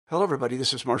Hello, everybody.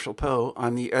 This is Marshall Poe.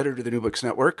 I'm the editor of the New Books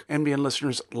Network. NBN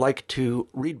listeners like to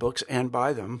read books and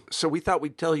buy them. So we thought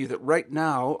we'd tell you that right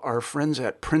now, our friends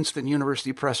at Princeton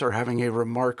University Press are having a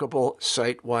remarkable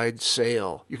site-wide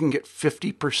sale. You can get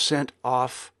 50%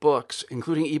 off books,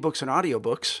 including ebooks and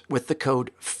audiobooks, with the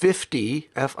code 50,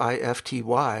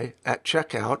 F-I-F-T-Y, at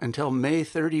checkout until May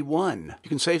 31. You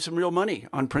can save some real money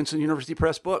on Princeton University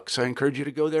Press books. I encourage you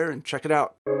to go there and check it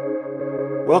out.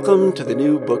 Welcome to the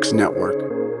New Books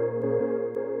Network.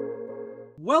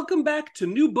 Welcome back to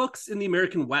New Books in the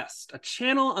American West, a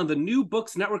channel on the New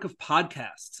Books Network of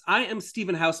podcasts. I am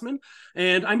Stephen Hausman,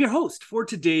 and I'm your host for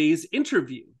today's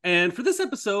interview. And for this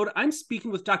episode, I'm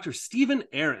speaking with Dr. Stephen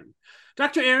Aron.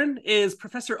 Dr. Aron is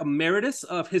Professor Emeritus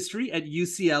of History at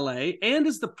UCLA and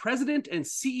is the President and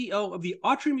CEO of the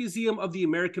Autry Museum of the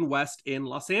American West in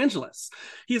Los Angeles.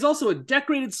 He is also a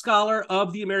decorated scholar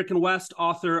of the American West,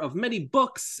 author of many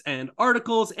books and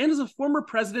articles, and is a former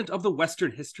president of the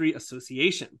Western History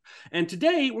Association. And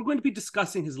today, we're going to be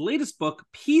discussing his latest book,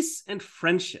 Peace and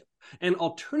Friendship: An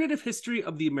Alternative History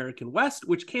of the American West,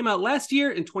 which came out last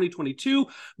year in 2022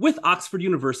 with Oxford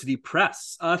University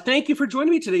Press. Thank you for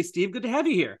joining me today, Steve. Good to have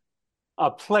you here.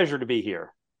 A pleasure to be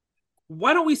here.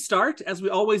 Why don't we start, as we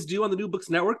always do on the New Books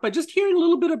Network, by just hearing a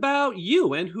little bit about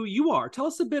you and who you are. Tell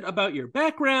us a bit about your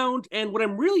background, and what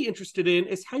I'm really interested in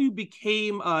is how you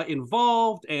became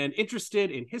involved and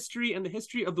interested in history and the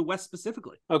history of the West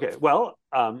specifically. Okay, well,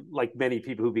 like many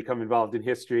people who become involved in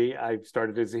history, I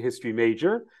started as a history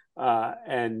major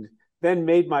and then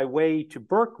made my way to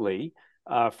Berkeley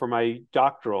for my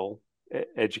doctoral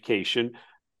education.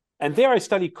 And there I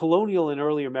studied colonial and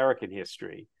early American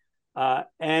history.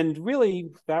 And really,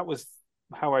 that was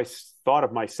how I thought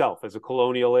of myself, as a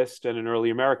colonialist and an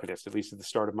early Americanist, at least at the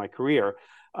start of my career.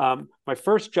 My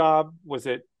first job was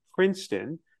at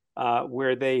Princeton,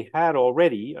 where they had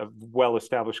already a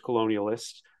well-established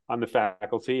colonialist on the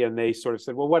faculty, and they sort of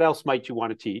said, well, what else might you want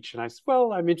to teach? And I said,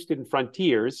 well, I'm interested in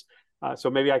frontiers,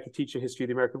 so maybe I could teach a History of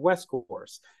the American West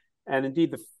course. And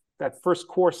indeed, that first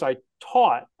course I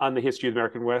taught on the history of the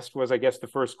American West was, I guess, the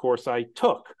first course I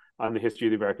took on the history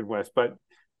of the American West. But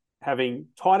having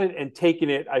taught it and taken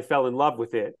it, I fell in love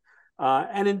with it.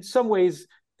 And in some ways,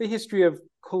 the history of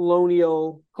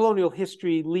colonial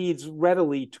history leads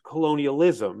readily to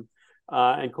colonialism,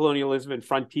 and colonialism and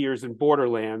frontiers and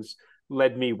borderlands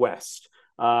led me west.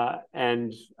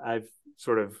 And I've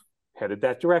sort of headed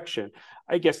that direction.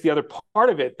 I guess the other part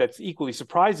of it that's equally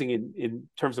surprising in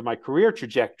terms of my career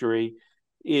trajectory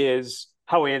is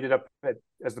how I ended up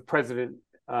as the president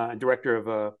and director of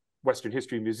a Western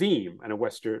History Museum and a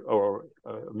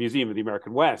Museum of the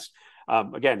American West.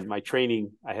 Again,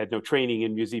 I had no training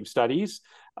in museum studies,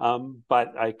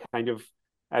 but I kind of,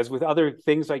 as with other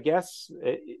things, I guess,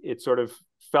 it sort of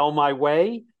fell my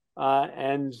way,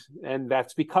 and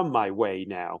that's become my way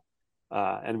now.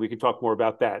 And we can talk more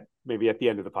about that maybe at the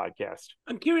end of the podcast.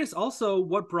 I'm curious also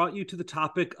what brought you to the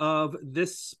topic of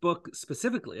this book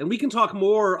specifically, and we can talk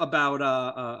more about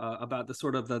the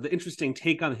sort of the interesting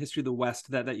take on the history of the West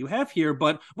that you have here.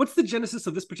 But what's the genesis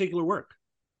of this particular work?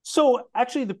 So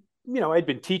actually, I'd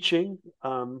been teaching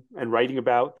and writing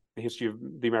about the history of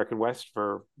the American West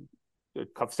for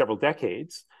several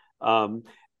decades.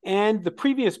 And the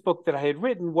previous book that I had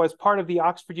written was part of the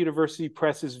Oxford University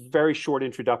Press's very short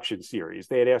introduction series.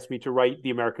 They had asked me to write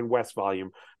the American West volume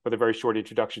for the very short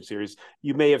introduction series.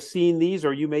 You may have seen these,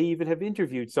 or you may even have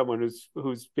interviewed someone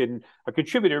who's been a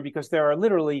contributor, because there are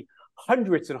literally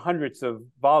hundreds and hundreds of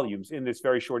volumes in this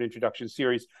very short introduction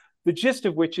series, the gist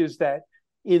of which is that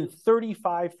in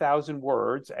 35,000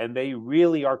 words, and they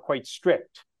really are quite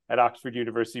strict at Oxford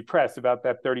University Press about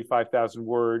that 35,000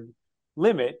 word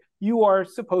limit, you are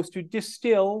supposed to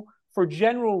distill for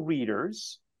general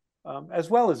readers, as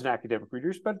well as in academic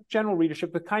readers, but general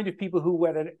readership, the kind of people who,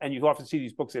 and you often see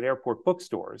these books at airport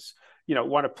bookstores,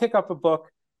 want to pick up a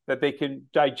book that they can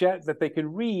digest, that they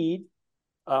can read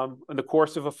in the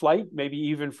course of a flight, maybe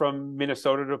even from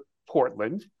Minnesota to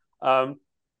Portland, and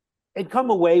come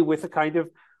away with a kind of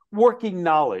working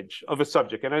knowledge of a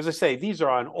subject. And as I say, these are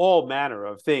on all manner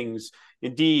of things.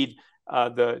 Indeed,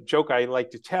 the joke I like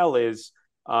to tell is,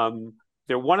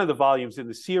 one of the volumes in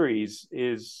the series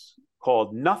is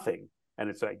called Nothing, and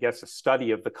it's, I guess, a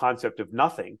study of the concept of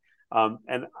nothing.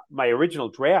 And my original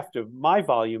draft of my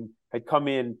volume had come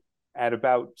in at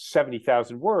about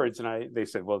 70,000 words, and they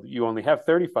said, well, you only have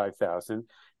 35,000.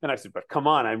 And I said, but come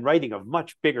on, I'm writing a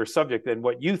much bigger subject than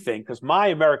what you think, because my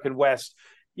American West,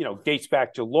 dates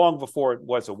back to long before it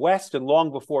was a West and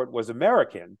long before it was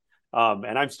American.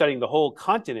 And I'm studying the whole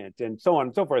continent and so on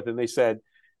and so forth. And they said,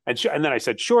 and then I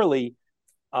said, surely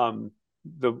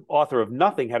the author of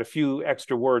Nothing had a few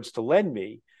extra words to lend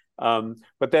me.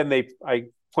 But then I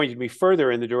pointed me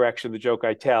further in the direction, the joke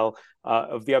I tell,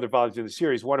 of the other volumes in the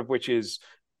series, one of which is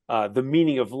The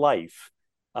Meaning of Life.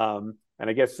 And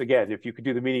I guess, again, if you could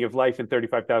do the meaning of life in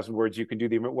 35,000 words, you can do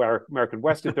the American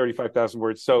West in 35,000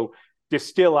 words. So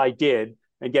distill I did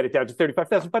and get it down to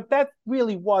 35,000. But that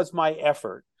really was my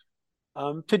effort,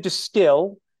 to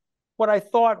distill what I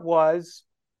thought was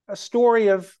a story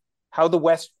of how the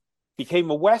West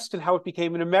became a West and how it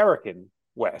became an American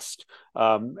West.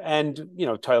 And,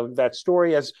 telling that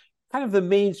story as kind of the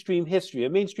mainstream history, a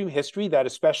mainstream history that,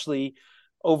 especially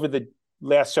over the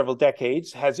last several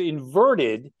decades, has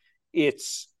inverted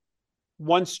its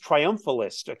once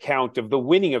triumphalist account of the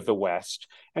winning of the West,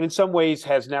 and in some ways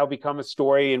has now become a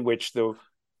story in which the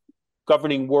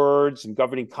governing words and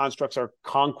governing constructs are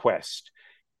conquest,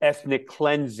 ethnic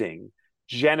cleansing,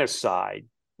 genocide,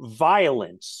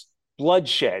 violence,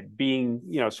 bloodshed being,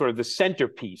 sort of the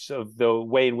centerpiece of the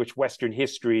way in which Western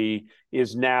history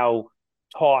is now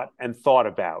taught and thought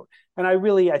about. And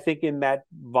I think in that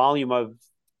volume of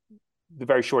the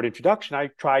very short introduction, I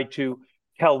tried to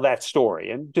tell that story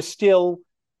and distill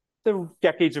the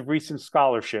decades of recent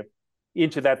scholarship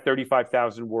into that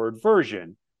 35,000 word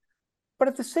version. But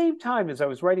at the same time, as I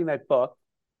was writing that book,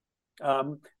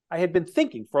 I had been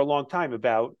thinking for a long time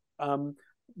about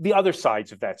the other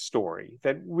sides of that story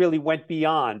that really went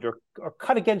beyond or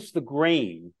cut against the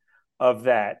grain of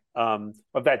that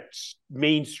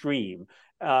mainstream.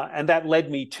 And that led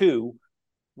me to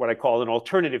what I call an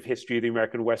alternative history of the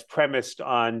American West, premised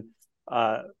on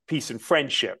peace and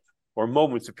friendship, or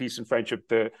moments of peace and friendship.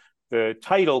 The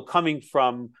title coming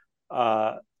from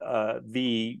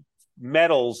the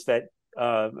medals that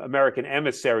American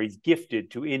emissaries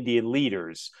gifted to Indian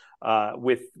leaders,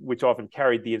 which often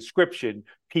carried the inscription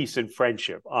 "Peace and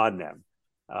Friendship" on them.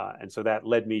 And so that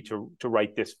led me to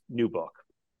write this new book.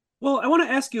 Well, I want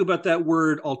to ask you about that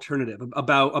word alternative,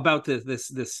 about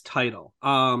this title.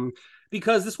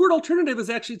 Because this word alternative is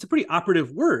actually, it's a pretty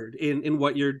operative word in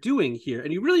what you're doing here.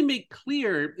 And you really make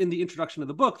clear in the introduction of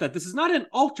the book that this is not an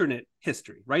alternate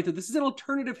history, right? That this is an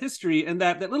alternative history, and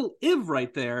that little "if"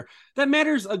 right there, that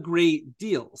matters a great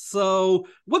deal. So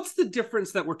what's the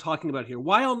difference that we're talking about here?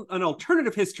 Why an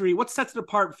alternative history? What sets it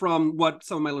apart from what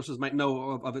some of my listeners might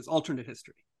know of its alternate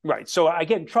history? Right. So I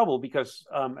get in trouble because,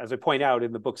 as I point out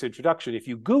in the book's introduction, if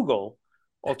you Google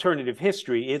alternative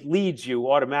history, it leads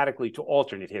you automatically to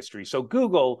alternate history. So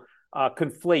Google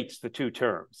conflates the two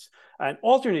terms. And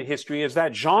alternate history is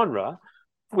that genre,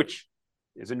 which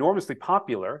is enormously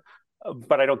popular,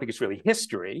 but I don't think it's really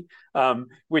history,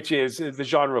 which is the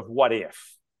genre of what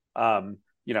if.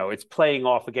 It's playing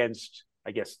off against,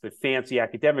 I guess, the fancy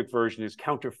academic version is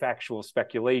counterfactual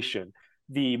speculation.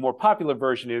 The more popular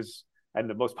version is, and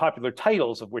the most popular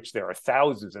titles, of which there are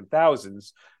thousands and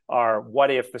thousands, are "What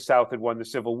if the South had won the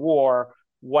Civil War?"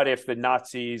 "What if the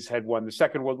Nazis had won the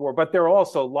Second World War?" But there are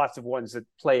also lots of ones that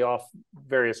play off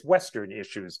various Western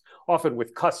issues, often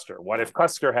with Custer. "What if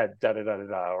Custer had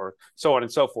da-da-da-da-da," or so on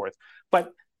and so forth.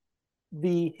 But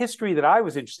the history that I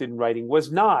was interested in writing was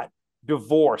not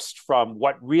divorced from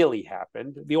what really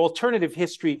happened. The alternative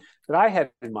history that I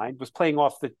had in mind was playing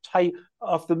off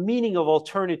the meaning of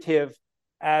alternative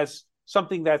as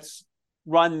something that's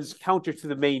runs counter to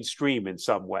the mainstream in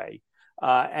some way.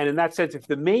 And in that sense, if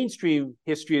the mainstream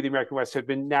history of the American West had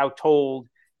been now told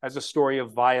as a story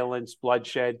of violence,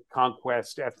 bloodshed,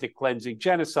 conquest, ethnic cleansing,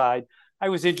 genocide, I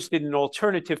was interested in an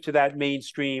alternative to that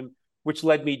mainstream, which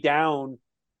led me down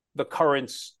the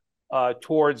currents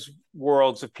towards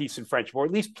worlds of peace and friendship, or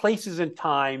at least places and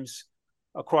times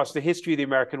across the history of the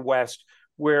American West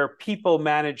where people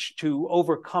managed to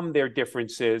overcome their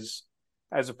differences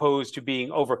as opposed to being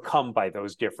overcome by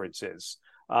those differences.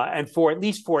 And for at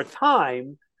least for a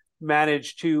time,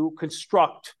 managed to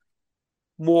construct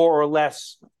more or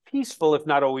less peaceful, if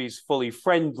not always fully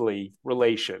friendly,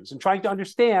 relations. And trying to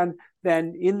understand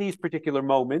then in these particular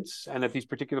moments and at these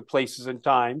particular places and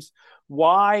times,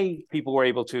 why people were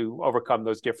able to overcome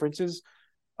those differences,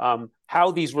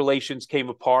 how these relations came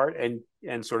apart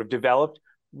and sort of developed,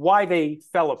 why they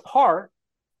fell apart,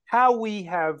 how we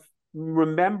have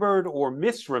remembered or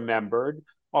misremembered,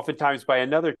 oftentimes by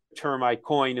another term I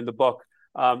coin in the book,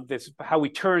 this how we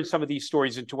turn some of these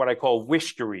stories into what I call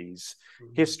wishtories,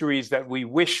 histories that we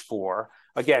wish for,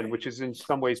 again, which is in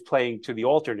some ways playing to the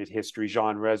alternate history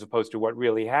genre as opposed to what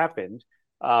really happened,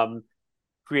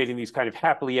 creating these kind of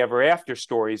happily ever after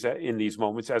stories in these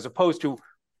moments, as opposed to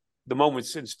the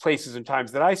moments and places and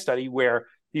times that I study where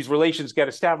these relations get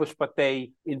established, but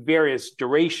they, in various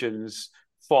durations,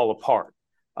 fall apart.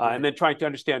 And then trying to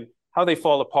understand how they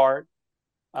fall apart,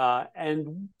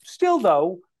 And still,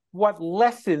 though, what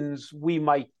lessons we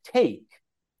might take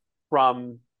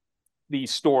from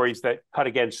these stories that cut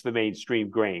against the mainstream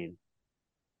grain.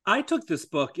 I took this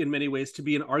book in many ways to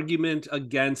be an argument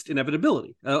against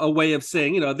inevitability, a way of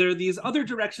saying, there are these other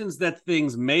directions that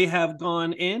things may have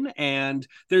gone in, and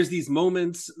there's these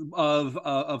moments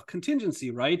of contingency,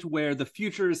 right, where the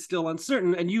future is still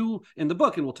uncertain. And you, in the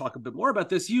book, and we'll talk a bit more about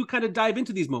this, you kind of dive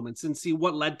into these moments and see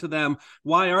what led to them.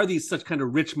 Why are these such kind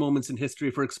of rich moments in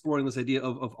history for exploring this idea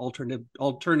of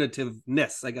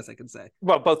alternativeness, I guess I could say.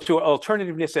 Well, both to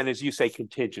alternativeness and, as you say,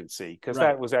 contingency, because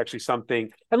that was actually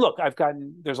something. And look,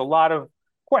 there's a lot of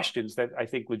questions that I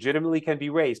think legitimately can be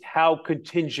raised. How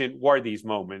contingent were these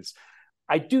moments?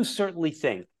 I do certainly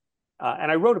think, and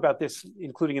I wrote about this,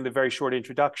 including in the very short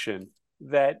introduction,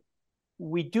 that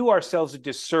we do ourselves a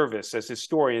disservice as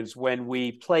historians when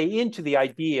we play into the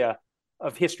idea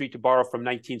of history, to borrow from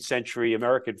 19th century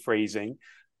American phrasing,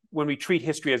 when we treat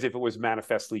history as if it was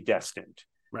manifestly destined.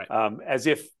 Right. As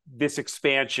if this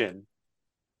expansion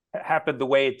happened the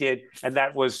way it did, and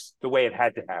that was the way it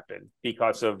had to happen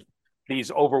because of these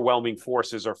overwhelming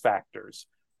forces or factors.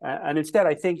 And instead,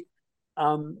 I think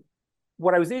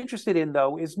what I was interested in,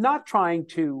 though, is not trying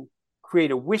to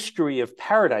create a history of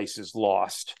paradises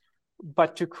lost,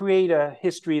 but to create a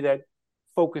history that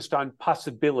focused on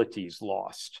possibilities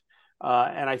lost.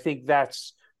 And I think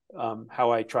that's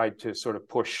how I tried to sort of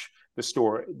push the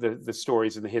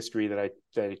stories and the history that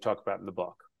I talk about in the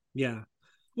book. Yeah.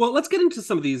 Well, let's get into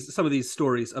some of these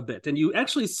stories a bit. And you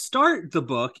actually start the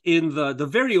book in the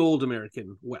very old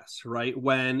American West, right?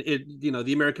 When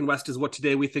the American West is what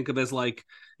today we think of as like,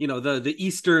 the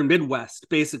Eastern Midwest,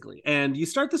 basically. And you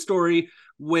start the story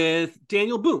with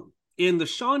Daniel Boone in the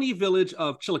Shawnee village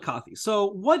of Chillicothe.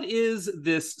 So what is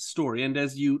this story? And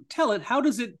as you tell it, how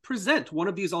does it present one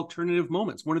of these alternative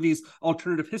moments, one of these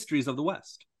alternative histories of the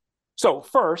West? So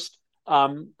first,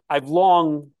 I've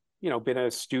long been a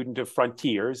student of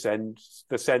frontiers, and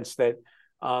the sense that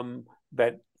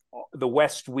that the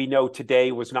West we know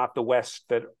today was not the West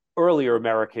that earlier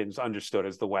Americans understood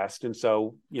as the West. And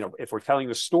so, if we're telling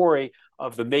the story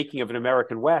of the making of an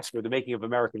American West or the making of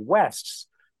American Wests,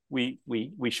 we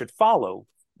should follow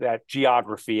that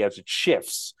geography as it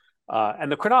shifts.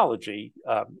 And the chronology,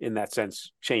 in that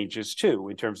sense, changes too,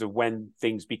 in terms of when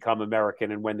things become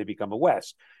American and when they become a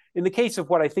West. In the case of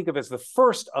what I think of as the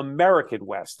first American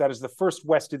West, that is the first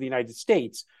West of the United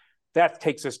States, that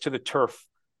takes us to the turf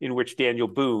in which Daniel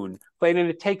Boone played, and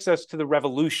it takes us to the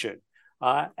Revolution.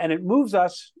 And it moves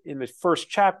us in the first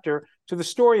chapter to the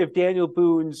story of Daniel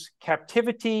Boone's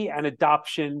captivity and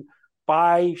adoption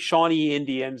by Shawnee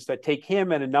Indians that take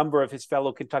him and a number of his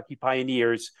fellow Kentucky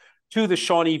pioneers to the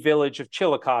Shawnee village of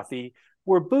Chillicothe,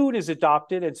 where Boone is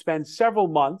adopted and spends several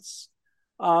months.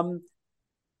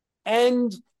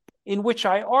 And in which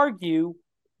I argue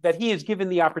that he is given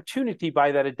the opportunity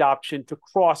by that adoption to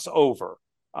cross over.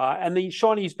 And the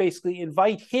Shawnees basically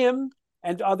invite him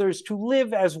and others to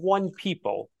live as one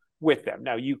people with them.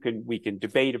 Now, we can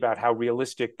debate about how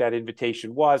realistic that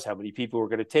invitation was, how many people were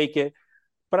going to take it.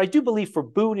 But I do believe for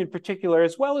Boone in particular,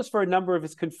 as well as for a number of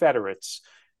his Confederates,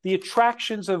 the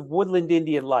attractions of woodland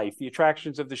Indian life, the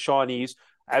attractions of the Shawnees,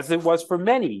 as it was for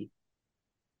many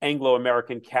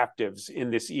Anglo-American captives in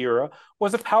this era,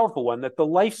 was a powerful one, that the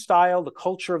lifestyle, the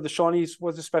culture of the Shawnees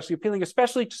was especially appealing,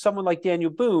 especially to someone like Daniel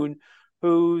Boone,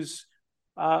 whose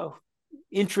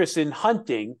interest in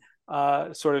hunting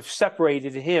sort of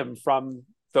separated him from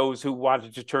those who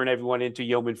wanted to turn everyone into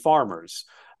yeoman farmers.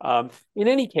 In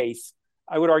any case,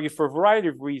 I would argue for a variety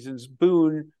of reasons,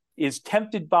 Boone is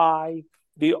tempted by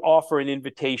the offer and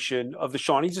invitation of the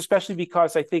Shawnees, especially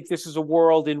because I think this is a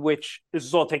world in which this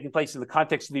is all taking place in the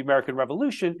context of the American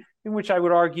Revolution, in which I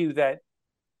would argue that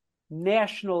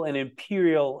national and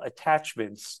imperial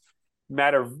attachments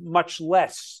matter much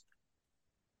less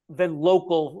than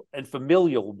local and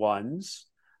familial ones,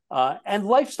 and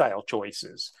lifestyle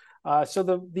choices.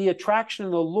 So the attraction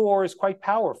and the lure is quite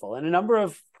powerful. And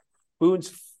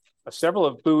several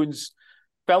of Boone's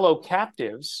fellow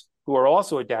captives who are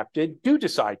also adapted do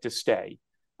decide to stay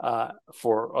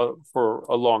for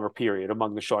a longer period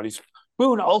among the Shawnees.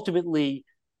 Boone ultimately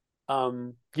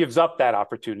gives up that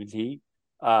opportunity,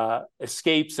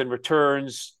 escapes and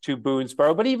returns to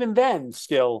Boonesboro, but even then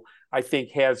still, I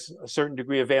think, has a certain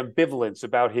degree of ambivalence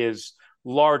about his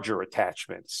larger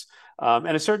attachments,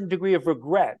 and a certain degree of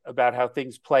regret about how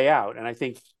things play out. And I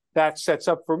think that sets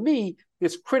up for me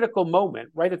this critical moment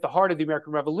right at the heart of the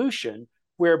American Revolution,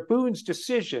 where Boone's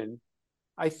decision,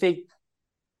 I think,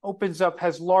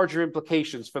 has larger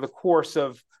implications for the course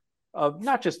of of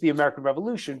not just the American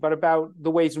Revolution, but about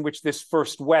the ways in which this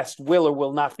first West will or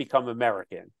will not become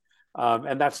American.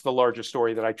 And that's the larger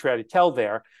story that I try to tell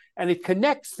there. And it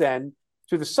connects then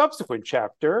to the subsequent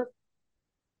chapter,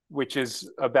 which is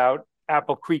about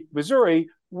Apple Creek, Missouri,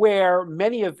 where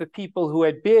many of the people who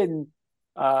had been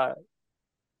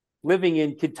living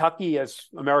in Kentucky as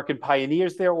American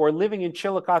pioneers there, or living in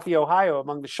Chillicothe, Ohio,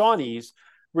 among the Shawnees,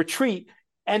 retreat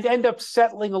and end up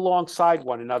settling alongside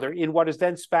one another in what is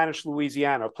then Spanish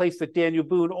Louisiana, a place that Daniel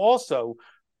Boone also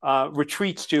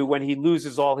retreats to when he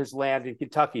loses all his land in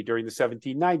Kentucky during the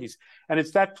 1790s. And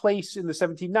it's that place in the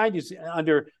 1790s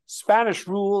under Spanish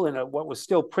rule in what was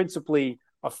still principally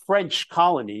a French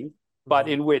colony, but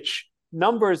in which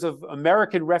numbers of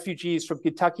American refugees from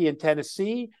Kentucky and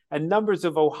Tennessee and numbers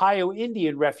of Ohio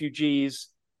Indian refugees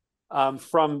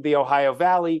from the Ohio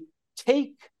Valley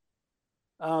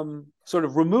sort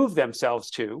of remove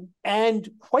themselves to, and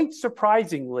quite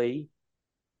surprisingly,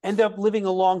 end up living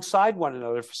alongside one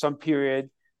another for some period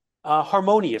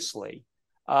harmoniously.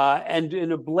 And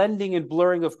in a blending and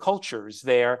blurring of cultures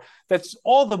there, that's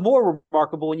all the more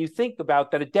remarkable when you think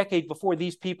about that a decade before,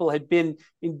 these people had been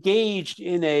engaged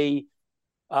in a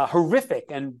horrific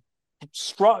and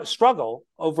struggle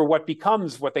over what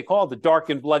becomes what they call the dark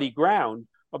and bloody ground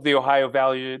of the Ohio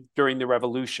Valley during the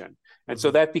Revolution. And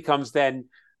so that becomes then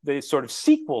the sort of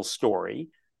sequel story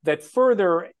that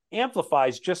further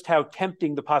amplifies just how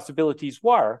tempting the possibilities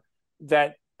were,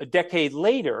 that a decade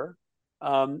later,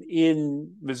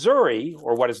 in Missouri,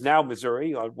 or what is now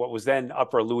Missouri, or what was then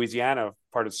Upper Louisiana,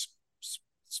 part of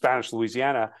Spanish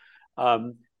Louisiana,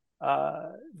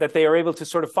 that they are able to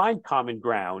sort of find common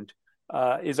ground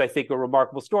is, I think, a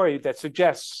remarkable story that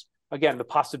suggests, again, the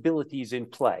possibilities in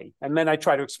play. And then I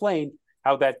try to explain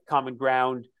how that common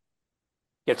ground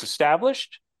gets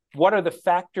established. What are the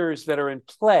factors that are in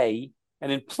play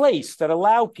and in place that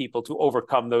allow people to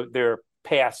overcome their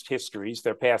past histories,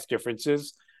 their past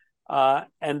differences,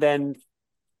 and then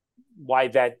why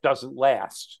that doesn't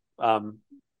last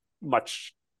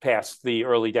much past the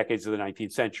early decades of the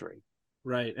 19th century.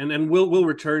 Right, and we'll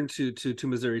return to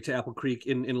Missouri, to Apple Creek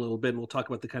in a little bit, and we'll talk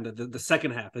about the kind of the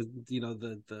second half, you know,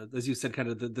 the as you said, kind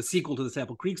of the sequel to this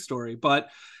Apple Creek story. But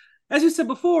as you said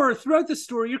before, throughout this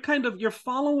story, you're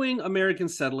following American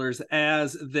settlers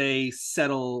as they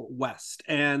settle west.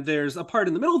 And there's a part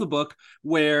in the middle of the book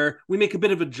where we make a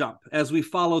bit of a jump as we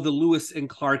follow the Lewis and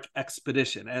Clark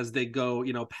expedition as they go,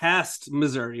 you know, past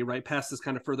Missouri, right, past this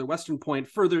kind of further western point,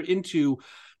 further into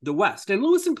the West. And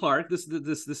Lewis and Clark,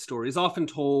 this story is often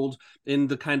told in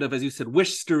the kind of, as you said,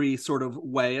 wish-story sort of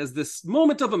way, as this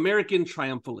moment of American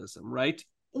triumphalism, right?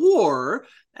 Or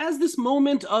as this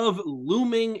moment of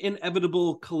looming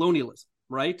inevitable colonialism,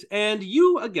 right? And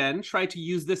you, again, try to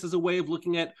use this as a way of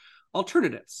looking at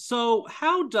alternatives. So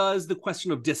how does the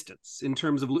question of distance in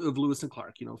terms of Lewis and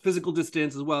Clark, you know, physical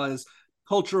distance as well as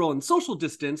cultural and social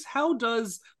distance, how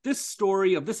does this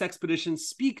story of this expedition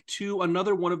speak to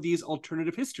another one of these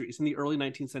alternative histories in the early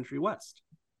 19th century West?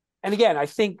 And again, I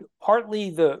think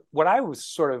partly what I was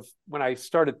sort of, when I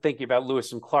started thinking about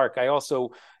Lewis and Clark, I also,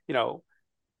 you know,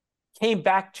 came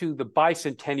back to the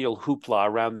bicentennial hoopla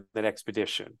around that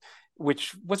expedition,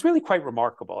 which was really quite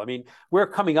remarkable. I mean, we're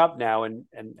coming up now, and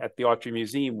at the Autry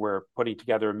Museum, we're putting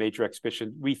together a major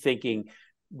exhibition, rethinking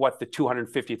what the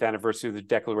 250th anniversary of the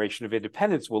Declaration of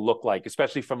Independence will look like,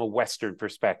 especially from a Western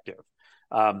perspective.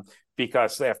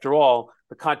 Because after all,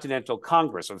 the Continental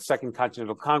Congress, or the Second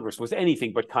Continental Congress, was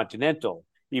anything but continental,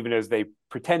 even as they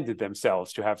pretended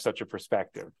themselves to have such a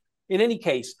perspective. In any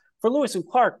case, for Lewis and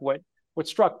Clark, what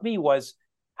struck me was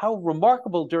how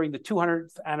remarkable during the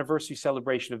 200th anniversary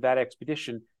celebration of that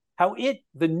expedition, how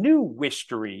the new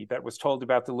wish-story that was told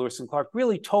about the Lewis and Clark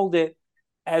really told it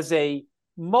as a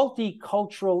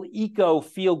multicultural,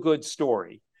 eco-feel-good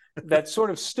story that sort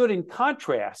of stood in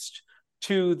contrast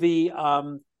to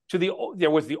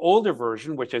there was the older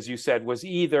version, which, as you said, was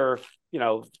either, you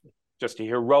know, just a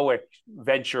heroic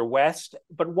venture west,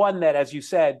 but one that, as you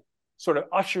said, sort of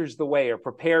ushers the way or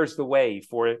prepares the way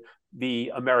for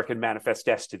the American manifest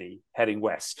destiny heading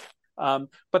west.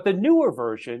 But the newer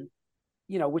version,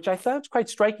 you know, which I thought was quite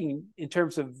striking in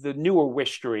terms of the newer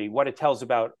wish-story, what it tells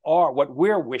about what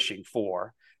we're wishing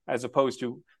for, as opposed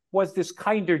to, was this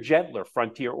kinder, gentler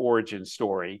frontier origin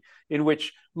story in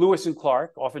which Lewis and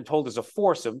Clark, often told as a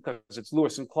foursome, because it's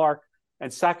Lewis and Clark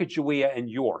and Sacagawea and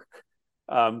York,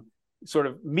 sort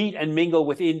of meet and mingle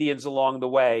with Indians along the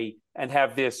way and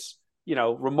have this, you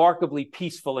know, remarkably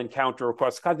peaceful encounter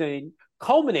across the continent,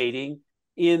 culminating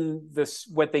in this,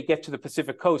 when they get to the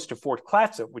Pacific coast, to Fort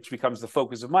Clatsop, which becomes the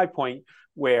focus of my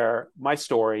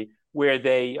story, where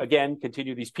they again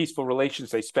continue these peaceful relations.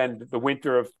 They spend the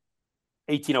winter of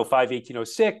 1805,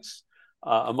 1806,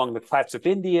 among the Clatsop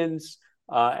Indians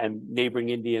and neighboring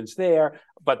Indians there.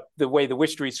 But the way the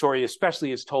Wistery story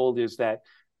especially is told is that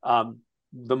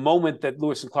the moment that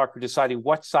Lewis and Clark were deciding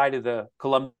what side of the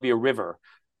Columbia River,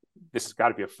 this has got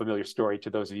to be a familiar story to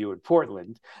those of you in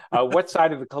Portland, what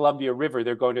side of the Columbia River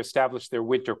they're going to establish their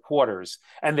winter quarters.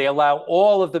 And they allow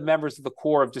all of the members of the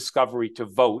Corps of Discovery to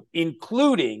vote,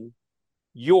 including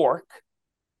York,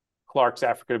 Clark's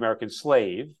African-American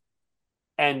slave,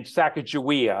 and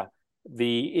Sacagawea,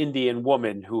 the Indian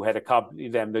woman who had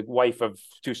accompanied them, the wife of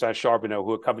Toussaint Charbonneau,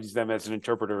 who accompanies them as an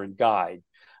interpreter and guide.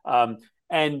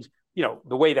 And, you know,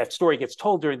 the way that story gets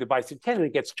told during the bicentennial,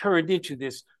 it gets turned into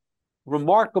this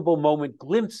remarkable moment,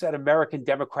 glimpse at American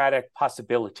democratic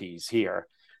possibilities here.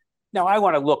 Now, I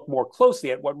want to look more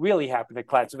closely at what really happened at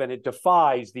Clatsop, and it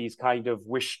defies these kind of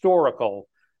historical,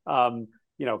 kind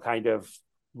of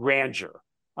grandeur.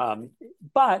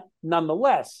 But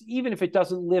nonetheless, even if it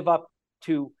doesn't live up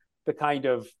to the kind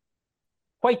of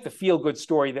quite the feel-good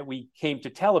story that we came to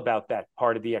tell about that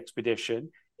part of the expedition,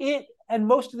 it and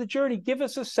most of the journey give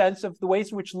us a sense of the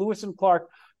ways in which Lewis and Clark,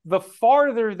 the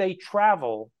farther they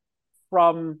travel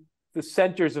from the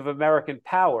centers of American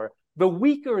power, the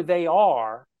weaker they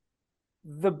are,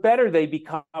 the better they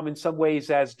become in some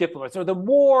ways as diplomats, or the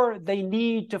more they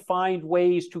need to find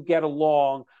ways to get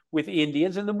along with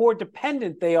Indians, and the more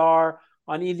dependent they are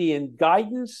on Indian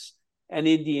guidance and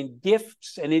Indian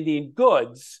gifts and Indian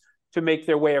goods to make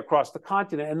their way across the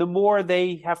continent, and the more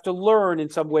they have to learn in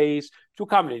some ways to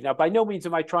accommodate. Now, by no means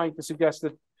am I trying to suggest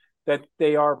that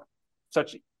they are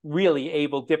such really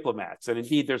able diplomats, and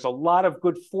indeed there's a lot of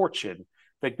good fortune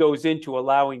that goes into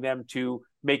allowing them to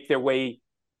make their way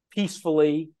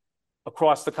peacefully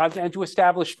across the continent and to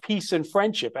establish peace and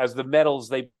friendship, as the medals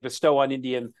they bestow on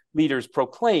Indian leaders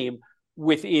proclaim,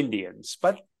 with Indians.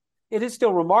 But it is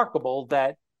still remarkable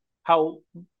that how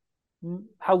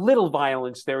little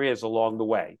violence there is along the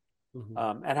way,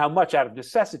 and how much out of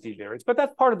necessity there is. But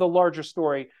that's part of the larger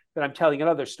story that I'm telling in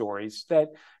other stories, that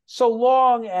so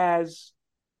long as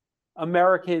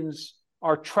Americans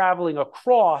are traveling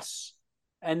across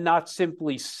and not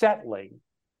simply settling,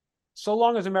 so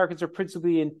long as Americans are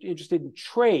principally interested in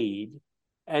trade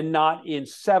and not in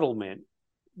settlement,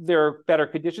 there are better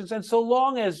conditions. And so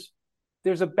long as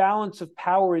there's a balance of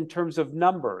power in terms of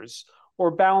numbers, or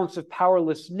balance of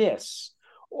powerlessness,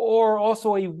 or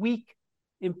also a weak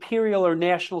imperial or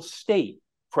national state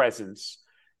presence,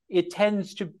 it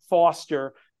tends to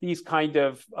foster these kind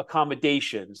of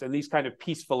accommodations and these kind of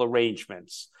peaceful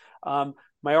arrangements.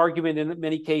 My argument in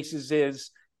many cases is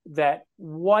that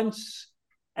once,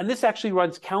 and this actually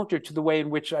runs counter to the way in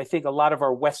which I think a lot of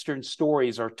our Western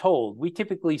stories are told. We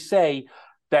typically say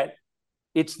that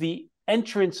it's the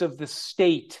entrance of the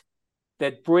state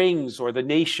that brings, or the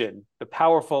nation, the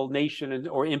powerful nation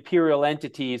or imperial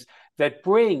entities that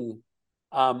bring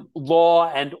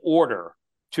law and order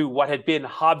to what had been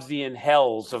Hobbesian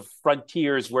hells of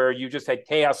frontiers where you just had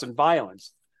chaos and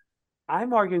violence.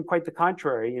 I'm arguing quite the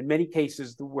contrary. In many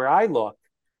cases where I look,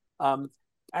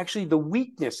 actually the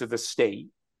weakness of the state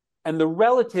and the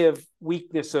relative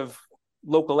weakness of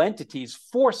local entities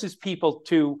forces people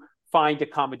to find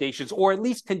accommodations, or at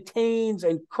least contains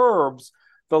and curbs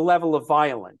the level of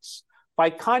violence. By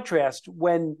contrast,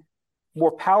 when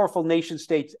more powerful nation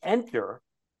states enter,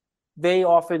 they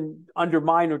often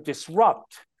undermine or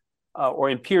disrupt, or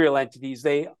imperial entities,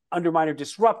 they undermine or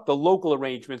disrupt the local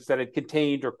arrangements that had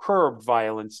contained or curbed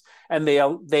violence, and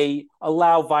they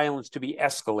allow violence to be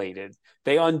escalated.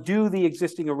 They undo the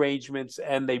existing arrangements,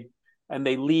 and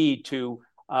they lead to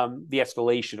the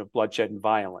escalation of bloodshed and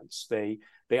violence. They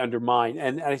undermine,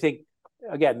 and I think,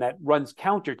 again, that runs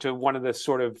counter to one of the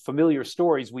sort of familiar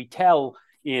stories we tell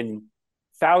in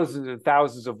thousands and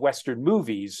thousands of Western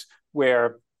movies,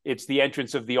 where it's the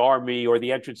entrance of the army or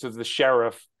the entrance of the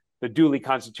sheriff, the duly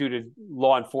constituted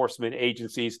law enforcement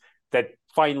agencies that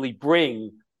finally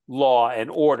bring law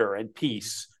and order and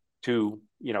peace to,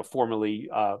 formerly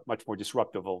much more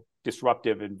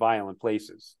disruptive and violent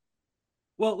places.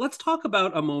 Well, let's talk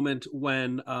about a moment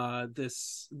when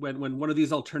when one of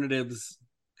these alternatives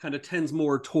kind of tends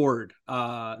more toward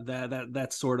that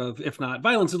sort of, if not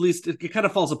violence, at least it kind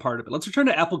of falls apart a bit. Let's return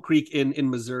to Apple Creek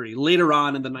in Missouri. Later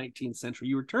on in the 19th century,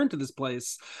 you return to this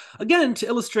place, again, to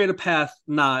illustrate a path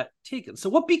not taken. So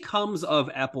what becomes of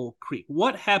Apple Creek?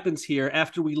 What happens here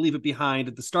after we leave it behind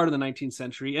at the start of the 19th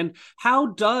century? And how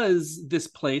does this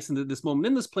place and this moment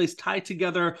in this place tie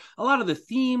together a lot of the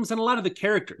themes and a lot of the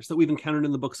characters that we've encountered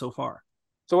in the book so far?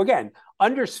 So again,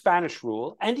 under Spanish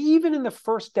rule, and even in the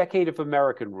first decade of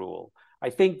American rule, I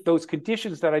think those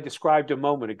conditions that I described a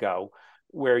moment ago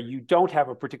where you don't have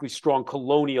a particularly strong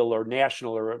colonial or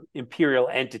national or imperial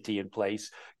entity in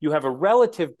place. You have a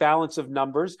relative balance of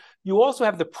numbers. You also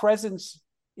have the presence,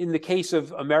 in the case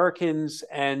of Americans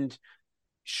and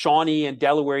Shawnee and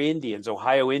Delaware Indians,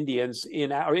 Ohio Indians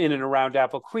in and around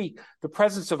Apple Creek, the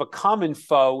presence of a common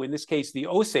foe, in this case, the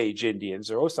Osage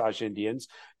Indians or Osage Indians,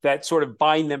 that sort of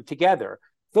bind them together.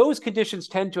 Those conditions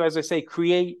tend to, as I say,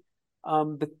 create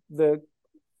the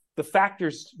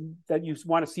factors that you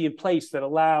want to see in place that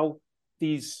allow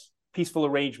these peaceful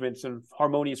arrangements and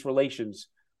harmonious relations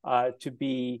to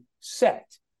be set.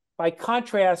 By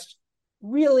contrast,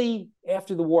 really,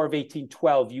 after the War of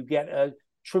 1812, you get a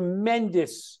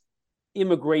tremendous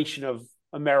immigration of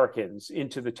Americans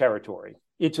into the territory,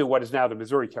 into what is now the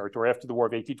Missouri Territory after the War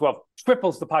of 1812,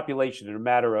 triples the population in a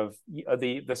matter of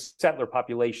the settler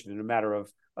population in a matter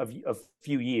of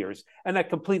few years. And that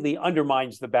completely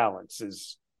undermines the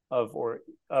balances of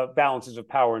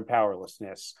power and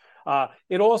powerlessness.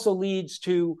 It also leads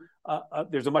to,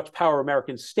 there's a much power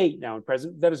American state now and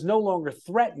present that is no longer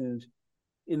threatened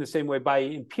in the same way by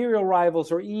imperial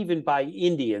rivals or even by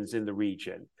Indians in the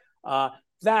region.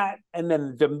 That, and then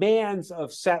the demands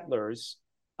of settlers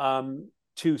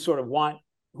to sort of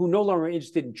who no longer are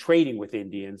interested in trading with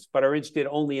Indians, but are interested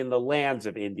only in the lands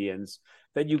of Indians,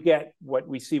 that you get what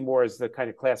we see more as the kind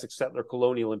of classic settler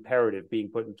colonial imperative being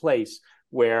put in place,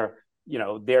 where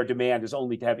their demand is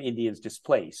only to have Indians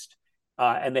displaced.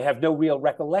 And they have no real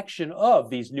recollection of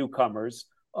these newcomers,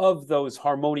 of those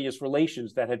harmonious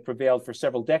relations that had prevailed for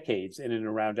several decades in and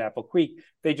around Apple Creek.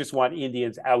 They just want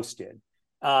Indians ousted.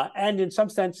 And in some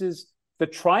senses, the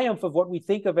triumph of what we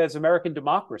think of as American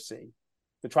democracy,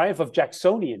 the triumph of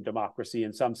Jacksonian democracy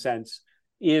in some sense,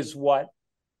 is what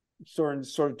sort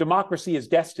of democracy is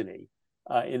destiny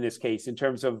in this case, in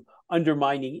terms of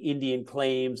undermining Indian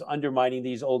claims, undermining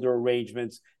these older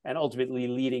arrangements, and ultimately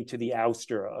leading to the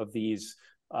ouster of these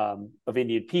of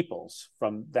Indian peoples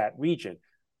from that region.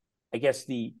 I guess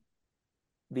the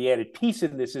added piece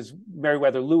in this is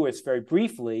Meriwether Lewis, very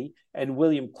briefly, and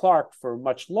William Clark for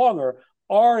much longer,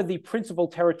 are the principal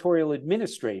territorial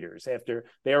administrators. After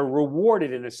they are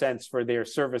rewarded in a sense for their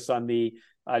service on the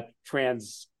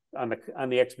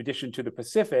expedition to the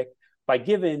Pacific by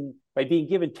being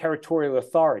given territorial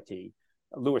authority.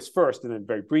 Lewis first, and then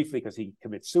very briefly because he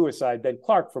commits suicide, then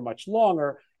Clark for much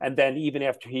longer, and then even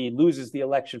after he loses the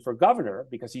election for governor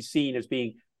because he's seen as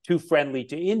being too friendly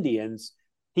to Indians,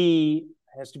 he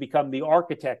has to become the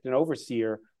architect and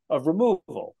overseer of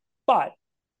removal. But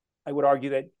I would argue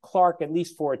that Clark, at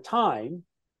least for a time,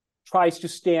 tries to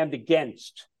stand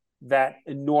against that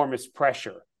enormous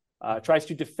pressure, tries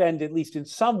to defend, at least in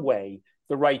some way,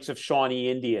 the rights of Shawnee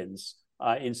Indians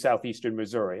in southeastern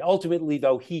Missouri. Ultimately,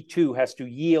 though, he too has to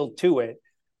yield to it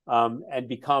and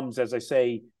becomes, as I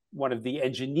say, one of the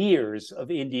engineers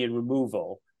of Indian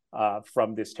removal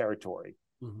from this territory.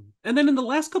 Mm-hmm. And then in the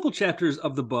last couple chapters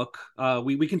of the book,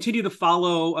 we continue to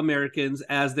follow Americans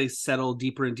as they settle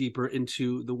deeper and deeper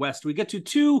into the West. We get to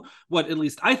two, what at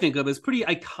least I think of as pretty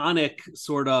iconic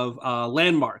sort of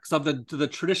landmarks of the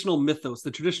traditional mythos,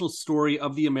 the traditional story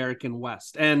of the American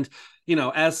West. And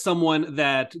as someone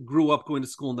that grew up going to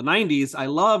school in the 90s, I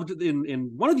loved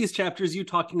in one of these chapters you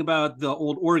talking about the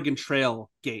old Oregon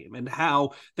Trail game and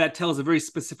how that tells a very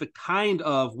specific kind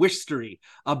of wish story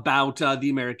about the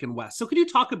American West. So could you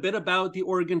talk a bit about the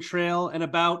Oregon Trail and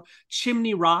about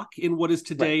Chimney Rock in what is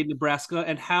today Nebraska,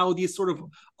 and how these sort of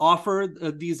offer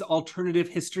these alternative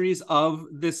histories of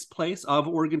this place, of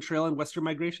Oregon Trail and Western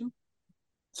migration?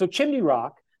 So Chimney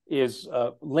Rock is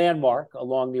a landmark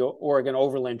along the Oregon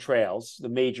Overland Trails, the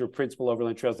major principal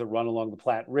overland trails that run along the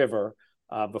Platte River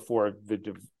before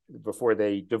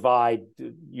they divide,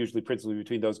 usually principally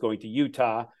between those going to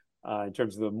Utah in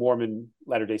terms of the Mormon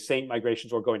Latter-day Saint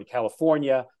migrations, or going to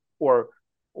California, or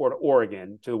to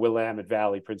Oregon, to the Willamette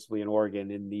Valley, principally in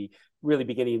Oregon, in the really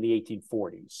beginning in the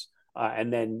 1840s,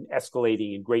 and then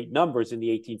escalating in great numbers in the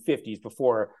 1850s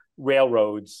before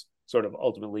railroads sort of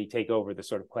ultimately take over the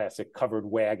sort of classic covered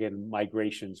wagon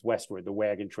migrations westward, the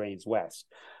wagon trains west.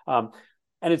 And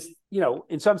it's,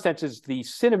 in some senses, the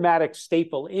cinematic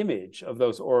staple image of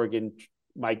those overland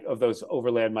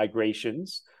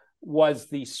migrations was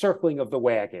the circling of the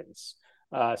wagons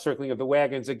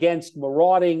against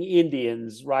marauding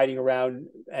Indians riding around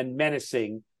and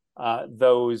menacing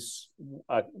those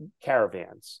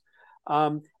caravans.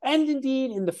 And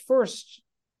indeed, in the first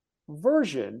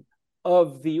version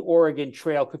of the Oregon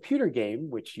Trail computer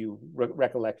game, which you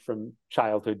recollect from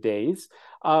childhood days,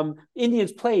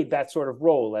 Indians played that sort of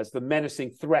role as the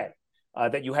menacing threat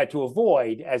that you had to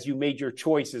avoid as you made your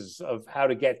choices of how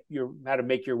to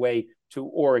make your way to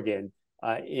Oregon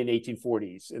in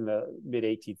 1840s, in the mid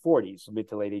 1840s, mid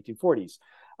to late 1840s.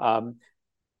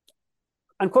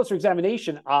 On closer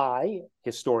examination,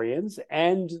 historians,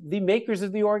 and the makers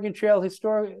of the Oregon Trail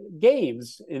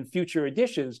games in future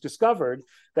editions discovered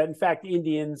that, in fact,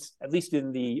 Indians, at least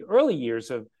in the early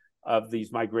years of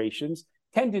these migrations,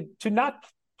 tended to not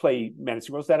play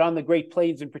menacing roles, that on the Great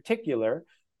Plains in particular,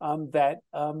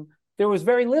 there was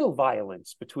very little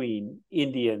violence between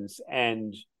Indians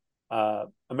and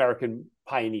American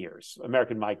pioneers,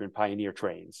 American migrant pioneer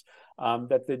trains,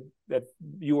 that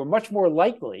you were much more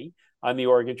likely on the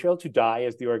Oregon Trail to die,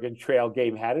 as the Oregon Trail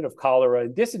game had it, of cholera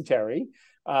and dysentery,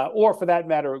 or for that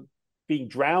matter, being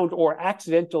drowned or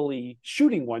accidentally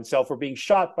shooting oneself or being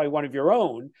shot by one of your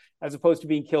own, as opposed to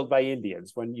being killed by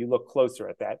Indians when you look closer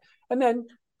at that. And then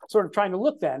sort of trying to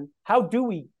look then, how do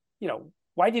we,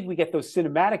 why did we get those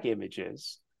cinematic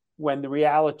images when the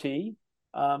reality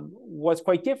was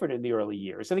quite different in the early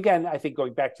years? And again, I think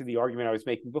going back to the argument I was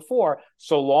making before,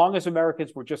 so long as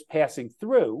Americans were just passing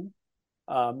through,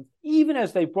 even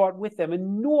as they brought with them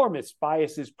enormous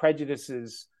biases,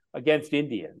 prejudices against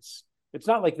Indians. It's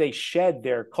not like they shed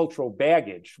their cultural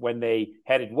baggage when they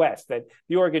headed west, that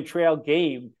the Oregon Trail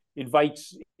game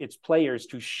invites its players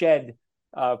to shed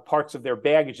parts of their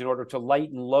baggage in order to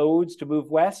lighten loads to move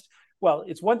west. Well,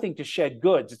 it's one thing to shed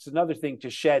goods. It's another thing to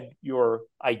shed your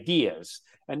ideas.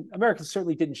 And Americans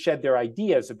certainly didn't shed their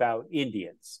ideas about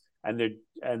Indians and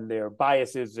their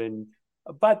biases,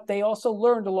 but they also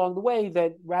learned along the way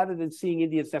that rather than seeing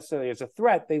Indians necessarily as a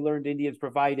threat, they learned Indians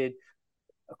provided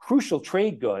crucial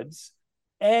trade goods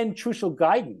and crucial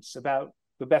guidance about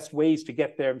the best ways to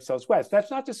get themselves west.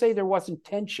 That's not to say there wasn't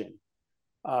tension,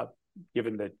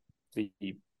 given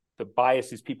the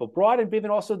biases people brought, and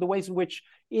given also the ways in which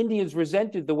Indians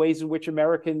resented the ways in which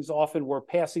Americans often were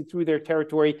passing through their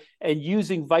territory and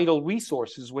using vital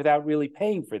resources without really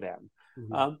paying for them.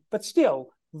 Mm-hmm. But still,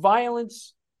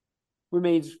 violence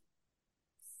remains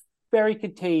very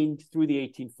contained through the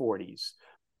 1840s.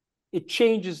 It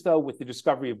changes, though, with the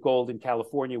discovery of gold in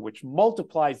California, which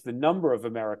multiplies the number of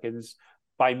Americans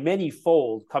by many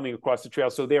fold coming across the trail,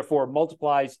 so therefore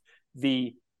multiplies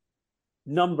the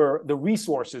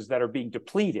resources that are being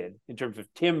depleted in terms of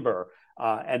timber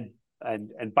and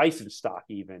bison stock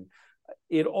even.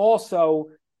 It also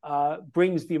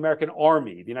brings the American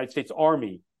Army, the United States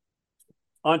Army,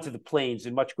 onto the plains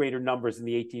in much greater numbers in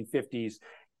the 1850s.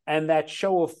 And that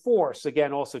show of force,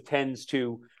 again, also tends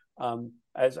to,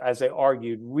 as I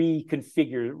argued,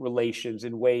 reconfigure relations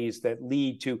in ways that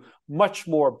lead to much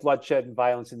more bloodshed and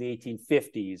violence in the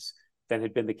 1850s than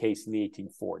had been the case in the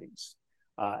 1840s.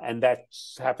 And that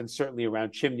happens certainly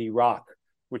around Chimney Rock,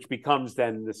 which becomes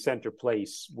then the center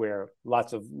place where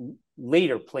lots of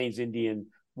later Plains Indian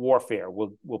warfare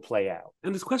will play out.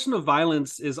 And this question of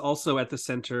violence is also at the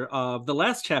center of the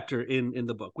last chapter in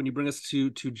the book, when you bring us to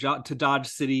Dodge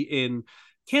City in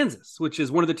Kansas, which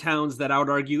is one of the towns that I would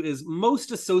argue is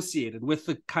most associated with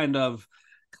the kind of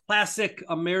classic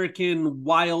American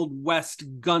Wild West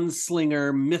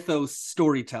gunslinger mythos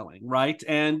storytelling, right?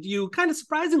 And you kind of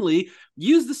surprisingly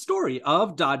use the story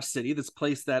of Dodge City, this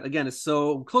place that, again, is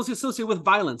so closely associated with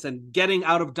violence and getting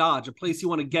out of Dodge, a place you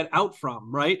want to get out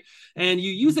from, right? And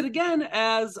you use it again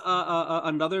as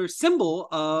another symbol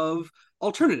of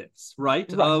alternatives,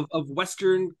 right? Of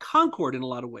Western concord in a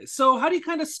lot of ways. So how do you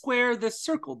kind of square this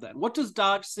circle then? What does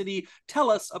Dodge City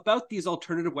tell us about these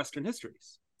alternative Western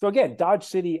histories? So again, Dodge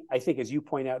City, I think, as you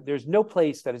point out, there's no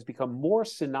place that has become more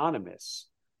synonymous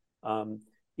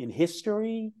in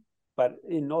history, but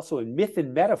also in myth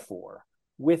and metaphor,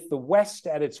 with the West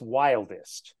at its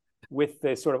wildest, with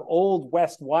the sort of Old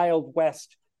West, Wild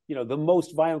West, the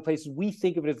most violent places. We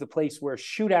think of it as the place where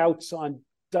shootouts on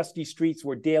dusty streets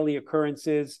were daily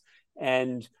occurrences,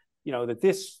 and that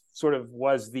this sort of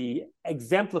was the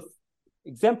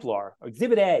exemplar,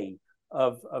 exhibit A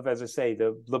of as I say,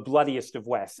 the bloodiest of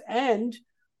West, and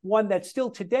one that still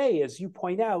today, as you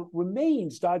point out,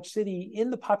 remains Dodge City in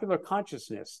the popular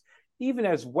consciousness, even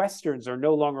as Westerns are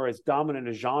no longer as dominant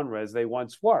a genre as they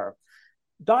once were.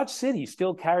 Dodge City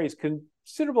still carries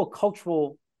considerable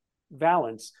cultural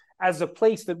valence as a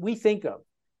place that we think of.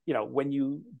 When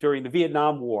you, during the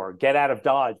Vietnam War, get out of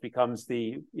Dodge becomes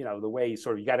the way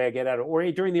sort of you got to get out of,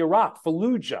 or during the Iraq,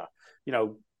 Fallujah,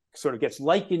 sort of gets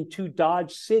likened to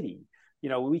Dodge City.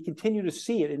 We continue to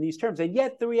see it in these terms. And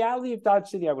yet the reality of Dodge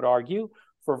City, I would argue,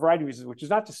 for a variety of reasons, which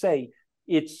is not to say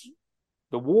it's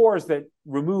the wars that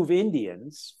remove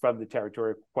Indians from the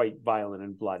territory are quite violent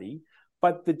and bloody,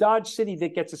 but the Dodge City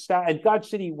that gets established, and Dodge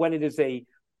City, when it is a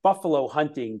buffalo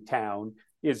hunting town,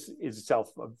 is itself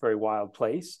a very wild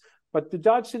place. But the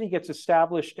Dodge City gets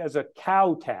established as a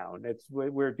cow town. It's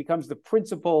where it becomes the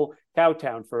principal cow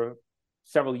town for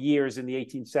several years in the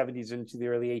 1870s into the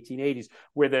early 1880s,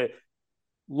 where the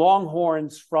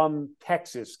longhorns from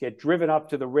Texas get driven up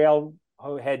to the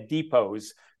railhead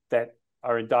depots that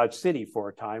are in Dodge City for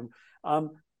a time.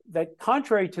 That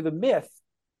contrary to the myth,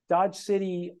 Dodge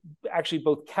City, actually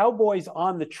both cowboys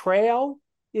on the trail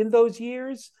in those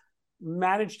years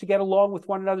managed to get along with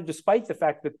one another, despite the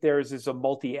fact that theirs is a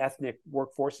multi-ethnic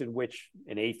workforce in which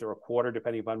an eighth or a quarter,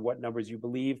 depending upon what numbers you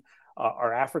believe,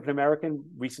 are African-American,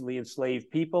 recently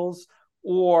enslaved peoples,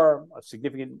 or a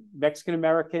significant Mexican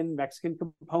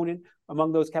component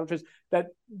among those cowboys. That,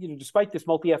 despite this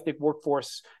multi-ethnic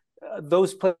workforce,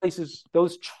 those places,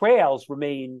 those trails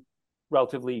remain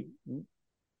relatively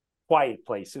quiet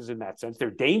places in that sense. They're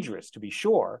dangerous, to be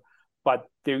sure, but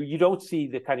you don't see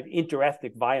the kind of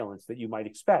interethnic violence that you might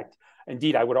expect.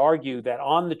 Indeed, I would argue that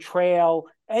on the trail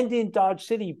and in Dodge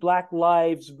City, Black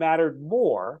lives mattered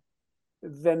more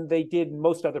than they did in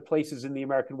most other places in the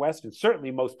American West, and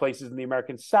certainly most places in the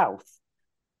American South,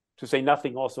 to say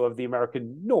nothing also of the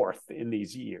American North in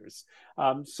these years.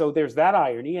 So there's that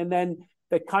irony. And then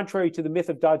that contrary to the myth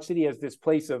of Dodge City as this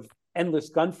place of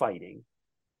endless gunfighting,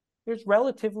 there's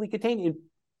relatively contained in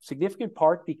significant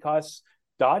part because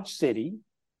Dodge City,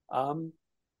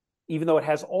 even though it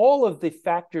has all of the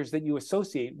factors that you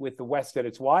associate with the West at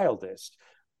its wildest,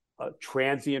 a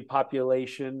transient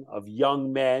population of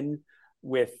young men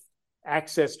with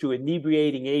access to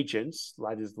inebriating agents,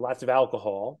 lots of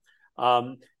alcohol,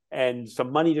 and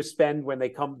some money to spend when they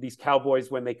come, these cowboys,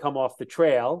 when they come off the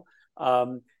trail.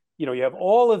 You have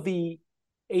all of the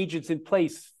agents in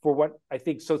place for what I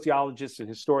think sociologists and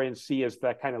historians see as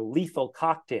that kind of lethal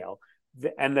cocktail,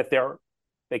 and that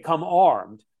they come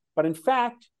armed. But in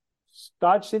fact,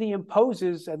 Dodge City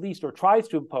imposes, at least, or tries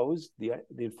to impose, the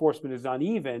enforcement is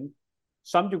uneven,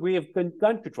 some degree of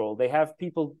gun control. They have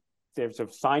people, there's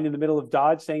a sign in the middle of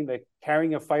Dodge saying that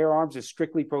carrying of firearms is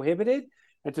strictly prohibited.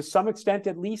 And to some extent,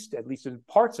 at least in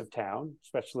parts of town,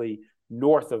 especially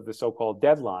north of the so-called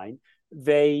deadline,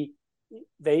 they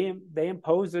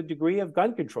impose a degree of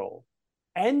gun control.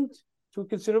 And to a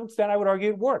considerable extent, I would argue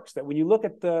it works. That when you look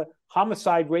at the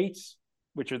homicide rates,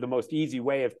 which are the most easy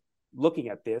way of looking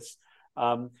at this,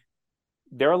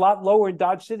 they're a lot lower in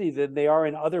Dodge City than they are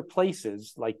in other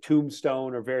places like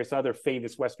Tombstone or various other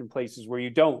famous Western places where you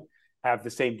don't have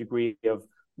the same degree of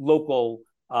local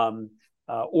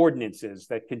ordinances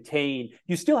that contain.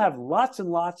 You still have lots and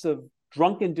lots of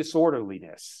drunken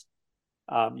disorderliness.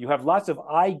 You have lots of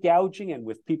eye gouging, and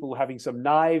with people having some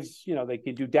knives, they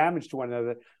can do damage to one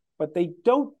another, but they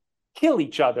don't kill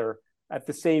each other at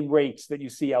the same rates that you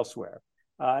see elsewhere.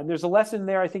 And there's a lesson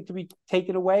there, I think, to be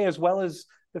taken away, as well as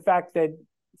the fact that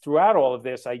throughout all of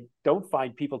this, I don't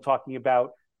find people talking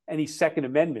about any Second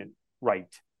Amendment right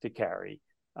to carry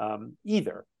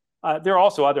either. There are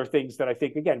also other things that I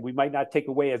think, again, we might not take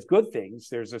away as good things.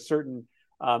 There's a certain,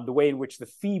 the way in which the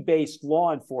fee-based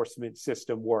law enforcement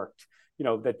system worked,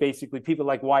 that basically people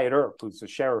like Wyatt Earp, who's a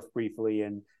sheriff briefly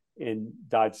in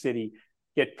Dodge City,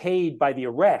 get paid by the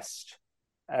arrest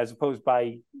as opposed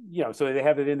by, so they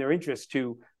have it in their interest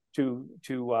to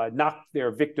knock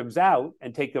their victims out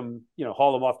and take them,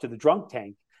 haul them off to the drunk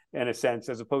tank, in a sense,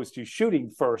 as opposed to shooting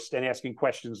first and asking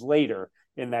questions later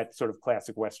in that sort of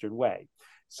classic Western way.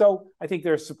 So I think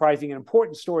there are surprising and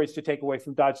important stories to take away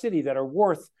from Dodge City that are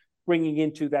worth bringing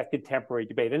into that contemporary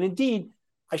debate. And indeed,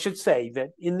 I should say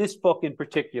that in this book in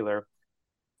particular,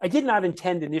 I did not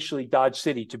intend initially Dodge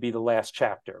City to be the last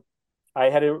chapter. I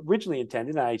had originally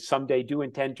intended, and I someday do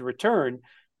intend to return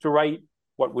to write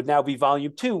what would now be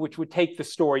volume 2, which would take the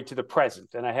story to the present.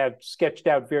 And I have sketched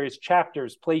out various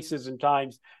chapters, places, and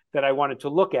times that I wanted to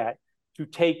look at to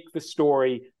take the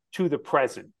story to the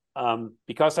present.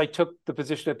 Because I took the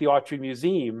position at the Autry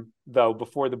Museum, though,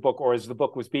 before the book, or as the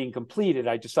book was being completed,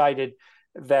 I decided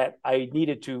that I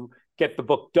needed to get the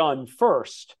book done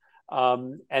first,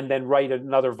 and then write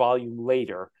another volume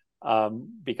later,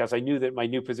 because I knew that my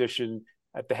new position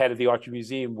at the head of the Autry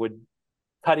Museum would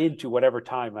cut into whatever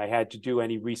time I had to do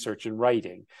any research and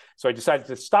writing. So I decided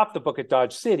to stop the book at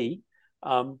Dodge City,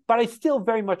 but I still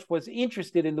very much was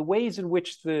interested in the ways in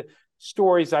which the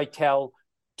stories I tell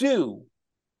do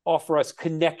offer us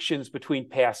connections between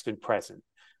past and present.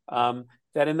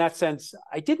 That in that sense,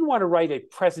 I didn't want to write a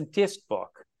presentist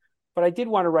book, but I did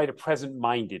want to write a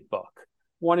present-minded book,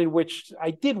 one in which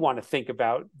I did want to think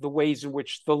about the ways in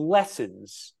which the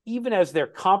lessons, even as they're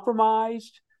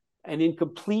compromised and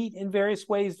incomplete in various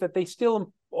ways, that they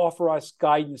still offer us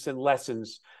guidance and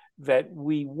lessons that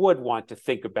we would want to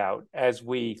think about as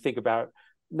we think about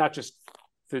not just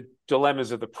the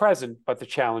dilemmas of the present, but the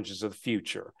challenges of the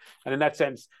future. And in that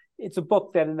sense, it's a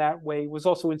book that in that way was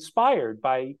also inspired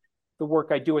by the work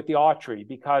I do at the Autry,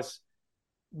 because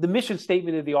the mission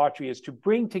statement of the Autry is to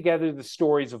bring together the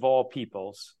stories of all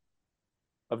peoples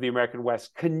of the American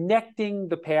West, connecting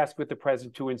the past with the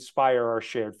present to inspire our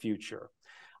shared future.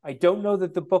 I don't know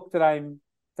that the book that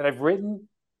I've written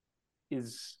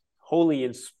is wholly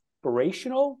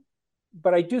inspirational,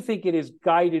 but I do think it is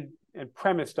guided and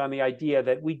premised on the idea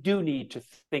that we do need to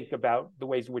think about the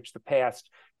ways in which the past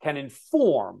can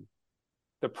inform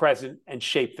the present and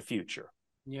shape the future.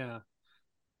 Yeah.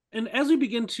 And as we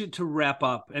begin to wrap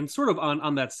up, and sort of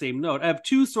on that same note, I have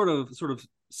two sort of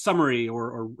summary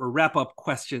or wrap up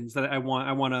questions that I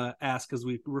want to ask as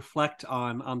we reflect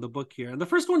on the book here. And the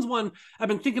first one's one I've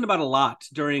been thinking about a lot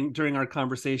during our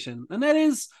conversation, and that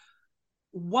is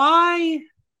why.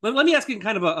 Let me ask you in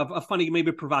kind of a funny,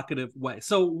 maybe provocative way.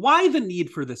 So why the need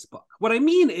for this book? What I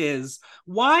mean is,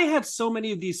 why have so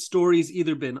many of these stories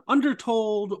either been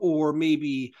undertold or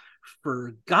maybe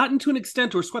forgotten to an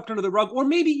extent or swept under the rug, or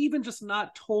maybe even just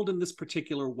not told in this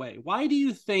particular way? Why do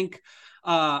you think,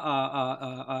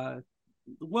 why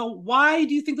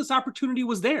do you think this opportunity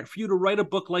was there for you to write a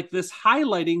book like this,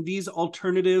 highlighting these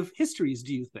alternative histories,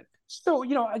 do you think? So,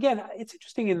 again, it's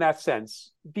interesting in that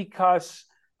sense, because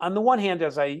on the one hand,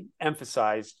 as I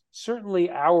emphasized,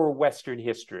 certainly our Western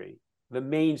history, the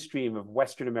mainstream of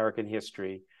Western American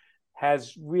history,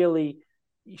 has really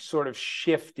sort of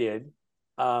shifted,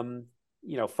 from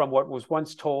what was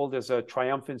once told as a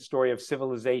triumphant story of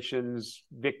civilization's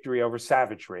victory over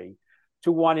savagery,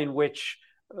 to one in which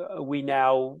we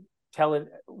now tell it.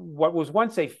 What was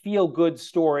once a feel-good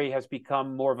story has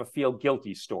become more of a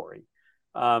feel-guilty story,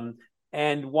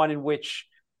 and one in which,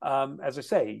 as I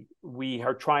say, we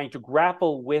are trying to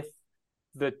grapple with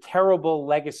the terrible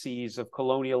legacies of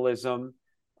colonialism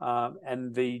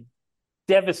and the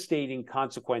devastating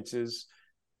consequences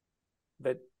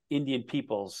that Indian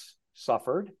peoples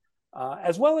suffered,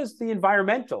 as well as the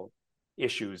environmental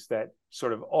issues that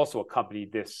sort of also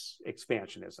accompanied this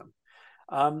expansionism.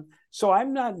 So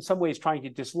I'm not in some ways trying to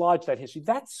dislodge that history.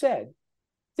 That said,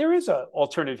 there is an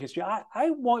alternative history. I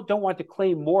don't want to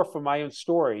claim more for my own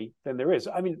story than there is.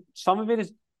 I mean, some of it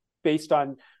is based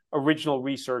on original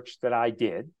research that I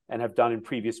did and have done in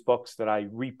previous books that I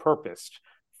repurposed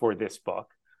for this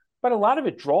book. But a lot of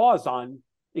it draws on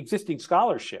existing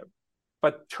scholarship,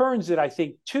 but turns it, I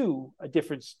think, to a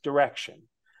different direction.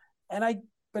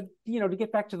 But to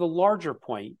get back to the larger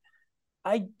point,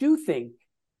 I do think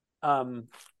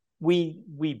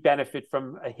we benefit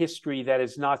from a history that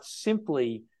is not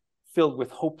simply filled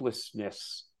with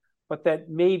hopelessness, but that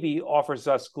maybe offers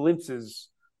us glimpses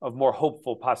of more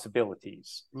hopeful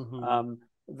possibilities. Mm-hmm.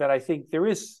 That I think it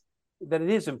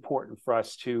is important for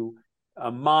us to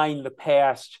mine the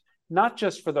past, not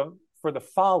just for the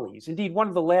follies. Indeed, one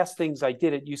of the last things I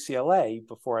did at UCLA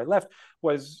before I left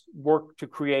was work to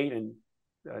create and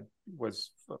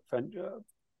was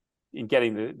in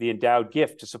getting the endowed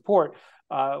gift to support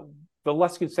the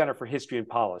Luskin Center for History and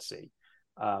Policy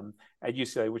at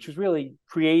UCLA, which was really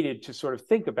created to sort of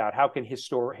think about how can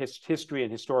history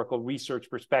and historical research,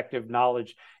 perspective,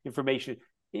 knowledge, information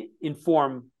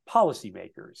inform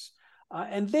policymakers.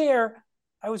 And there,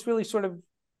 I was really sort of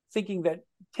thinking that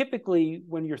typically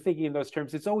when you're thinking in those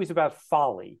terms, it's always about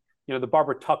folly, the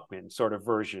Barbara Tuchman sort of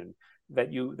version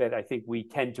that I think we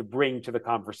tend to bring to the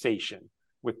conversation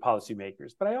with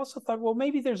policymakers. But I also thought, well,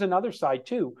 maybe there's another side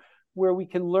too, where we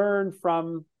can learn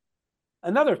from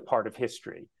another part of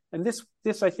history. And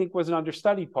this I think was an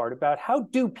understudied part about how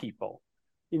do people,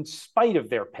 in spite of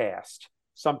their past,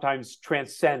 sometimes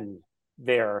transcend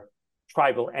their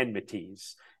tribal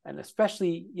enmities. And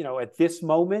especially, at this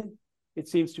moment, it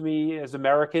seems to me as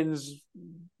Americans,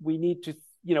 we need to,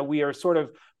 we are sort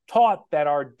of taught that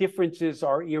our differences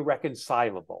are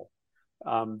irreconcilable,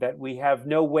 that we have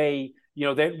no way,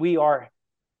 that we are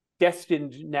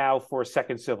destined now for a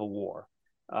second civil war,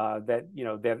 that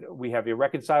we have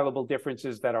irreconcilable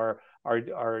differences that are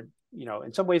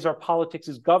in some ways our politics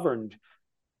is governed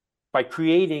by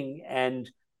creating and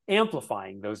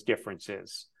amplifying those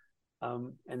differences.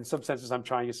 In some senses, I'm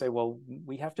trying to say, well,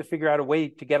 we have to figure out a way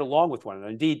to get along with one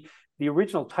another. Indeed, the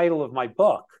original title of my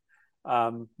book,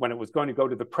 when it was going to go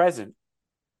to the present,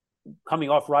 coming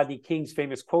off Rodney King's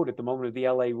famous quote at the moment of the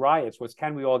LA riots, was,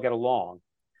 "Can we all get along?"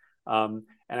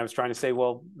 And I was trying to say,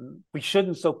 well, we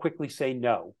shouldn't so quickly say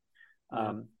no.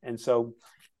 And so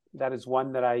that is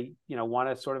one that I, want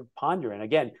to sort of ponder. And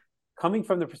again, coming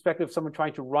from the perspective of someone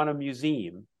trying to run a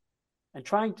museum and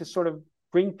trying to sort of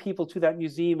bring people to that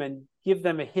museum and give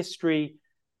them a history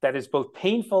that is both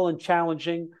painful and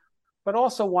challenging, but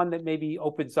also one that maybe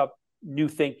opens up new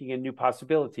thinking and new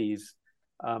possibilities.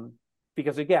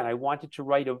 Because again, I wanted to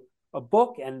write a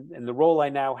book, and the role I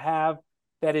now have,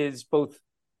 that is both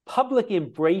public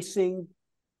embracing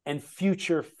and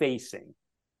future facing.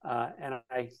 And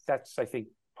that's, I think,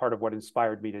 part of what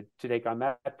inspired me to take on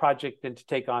that project and to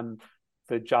take on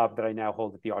the job that I now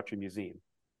hold at the Autry Museum.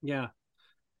 Yeah.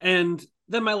 And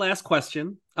then my last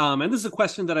question, and this is a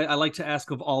question that I like to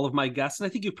ask of all of my guests, and I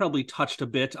think you've probably touched a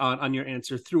bit on your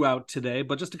answer throughout today,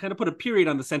 but just to kind of put a period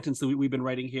on the sentence that we've been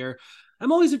writing here,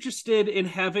 I'm always interested in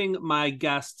having my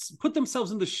guests put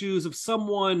themselves in the shoes of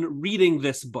someone reading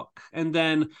this book, and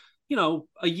then, you know,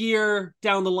 a year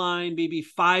down the line, maybe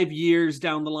 5 years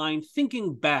down the line,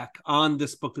 thinking back on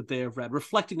this book that they have read,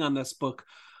 reflecting on this book.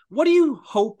 What do you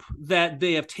hope that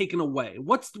they have taken away?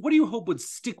 What do you hope would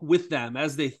stick with them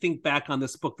as they think back on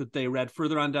this book that they read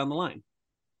further on down the line?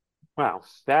 Wow,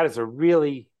 that is a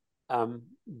really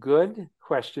good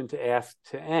question to ask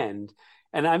to end.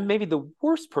 And I'm maybe the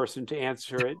worst person to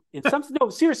answer it in some, no,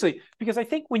 seriously, because I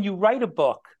think when you write a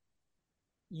book,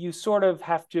 you sort of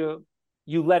have to,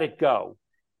 you let it go.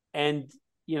 And,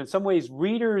 you know, in some ways,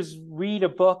 readers read a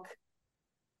book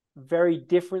very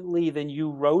differently than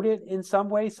you wrote it in some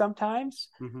way sometimes.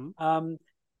 Mm-hmm.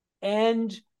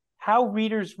 And how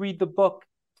readers read the book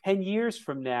 10 years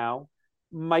from now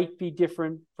might be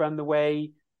different from the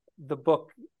way the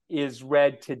book is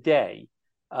read today.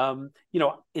 You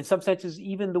know, in some senses,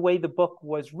 even the way the book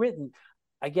was written,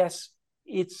 I guess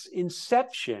its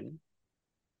inception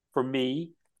for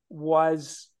me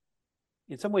was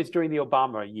in some ways during the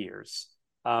Obama years.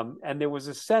 And there was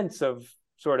a sense of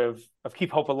sort of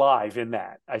keep hope alive in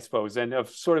that, I suppose, and of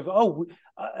sort of,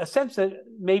 a sense that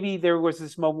maybe there was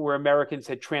this moment where Americans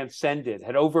had transcended,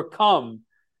 had overcome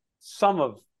some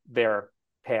of their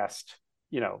past,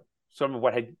 you know, some of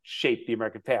what had shaped the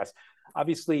American past.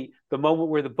 Obviously, the moment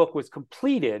where the book was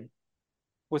completed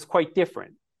was quite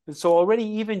different. And so already,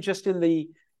 even just in the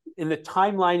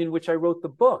timeline in which I wrote the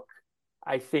book,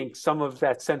 I think some of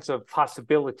that sense of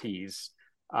possibilities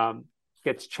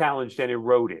gets challenged and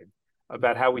eroded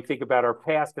about how we think about our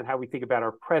past and how we think about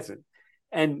our present.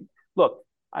 And look,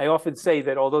 I often say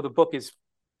that although the book is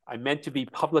meant to be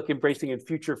public embracing and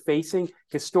future facing,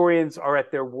 historians are at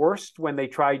their worst when they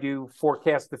try to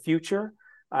forecast the future.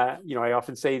 You know, I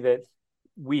often say that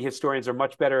we historians are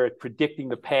much better at predicting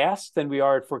the past than we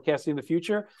are at forecasting the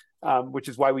future, which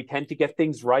is why we tend to get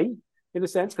things right, in a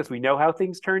sense, because we know how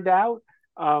things turned out.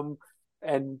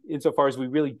 And insofar as we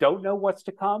really don't know what's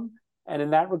to come. And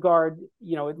in that regard,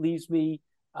 you know, it leaves me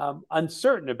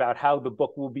uncertain about how the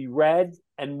book will be read,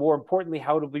 and more importantly,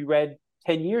 how it'll be read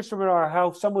 10 years from now, or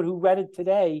how someone who read it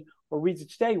today or reads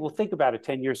it today will think about it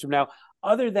 10 years from now,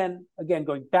 other than, again,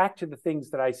 going back to the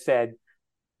things that I said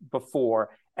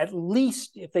before, at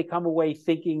least if they come away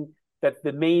thinking that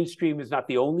the mainstream is not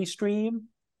the only stream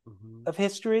of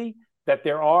history, that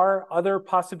there are other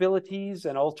possibilities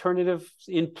and alternatives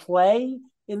in play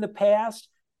in the past,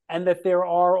 and that there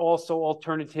are also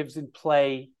alternatives in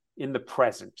play in the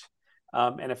present.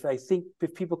 And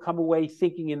if people come away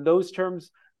thinking in those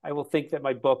terms, I will think that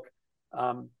my book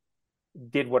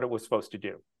did what it was supposed to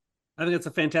do. I think that's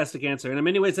a fantastic answer. And in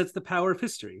many ways, that's the power of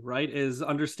history, right? Is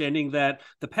understanding that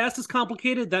the past is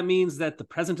complicated. That means that the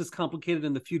present is complicated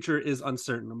and the future is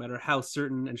uncertain, no matter how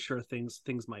certain and sure things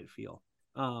might feel.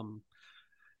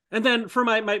 And then for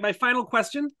my final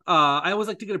question, I always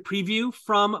like to get a preview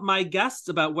from my guests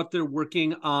about what they're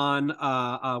working on,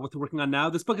 now.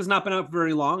 This book has not been out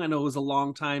very long. I know it was a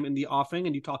long time in the offing,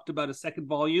 and you talked about a second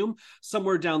volume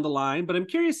somewhere down the line. But I'm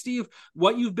curious, Steve,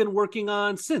 what you've been working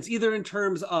on since, either in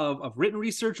terms of written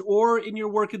research or in your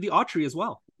work at the Autry as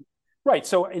well. Right.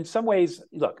 So in some ways,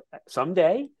 look,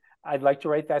 someday I'd like to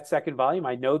write that second volume.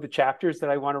 I know the chapters that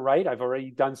I want to write. I've already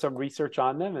done some research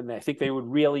on them, and I think they would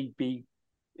really be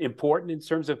important in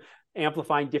terms of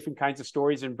amplifying different kinds of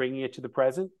stories and bringing it to the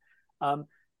present.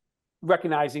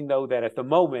 Recognizing, though, that at the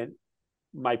moment,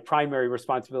 my primary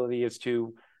responsibility is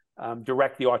to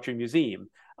direct the Autry Museum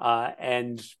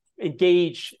and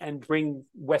engage and bring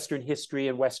Western history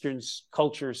and Western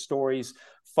culture stories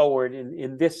forward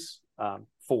in this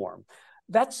form.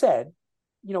 That said,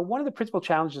 you know, one of the principal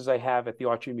challenges I have at the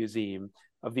Autry Museum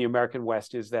of the American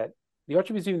West is that the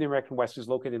Autry Museum of the American West is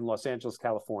located in Los Angeles,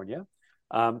 California.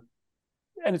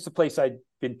 And it's a place I'd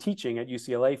been teaching at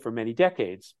UCLA for many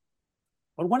decades.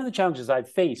 But one of the challenges I've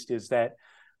faced is that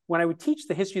when I would teach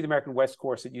the History of the American West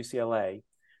course at UCLA,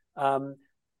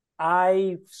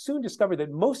 I soon discovered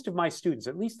that most of my students,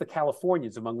 at least the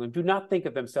Californians among them, do not think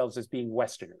of themselves as being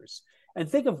Westerners, and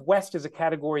think of West as a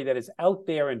category that is out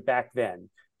there and back then,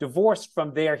 divorced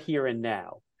from their here and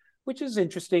now. which is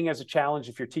interesting as a challenge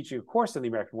if you're teaching a course on the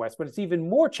American West, but it's even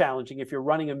more challenging if you're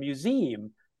running a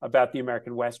museum about the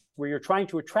American West, where you're trying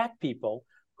to attract people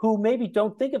who maybe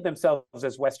don't think of themselves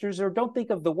as Westerners or don't think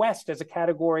of the West as a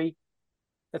category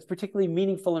that's particularly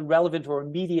meaningful and relevant or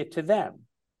immediate to them.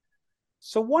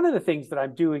 So one of the things that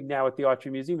I'm doing now at the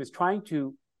Autry Museum is trying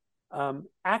to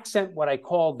accent what I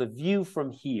call the view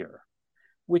from here,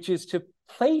 which is to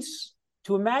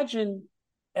imagine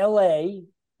LA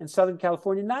and Southern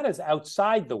California not as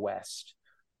outside the West,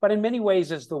 but in many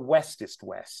ways as the Westist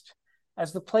West,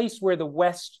 as the place where the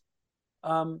West,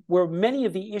 where many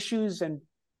of the issues and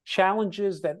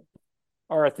challenges that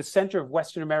are at the center of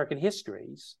Western American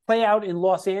histories play out in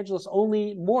Los Angeles,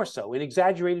 only more so in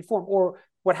exaggerated form. Or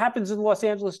what happens in Los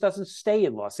Angeles doesn't stay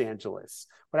in Los Angeles.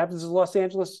 What happens in Los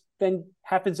Angeles then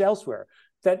happens elsewhere.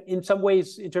 That in some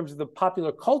ways, in terms of the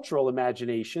popular cultural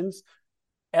imaginations,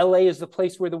 LA is the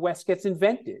place where the West gets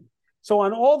invented. So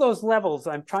on all those levels,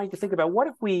 I'm trying to think about what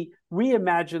if we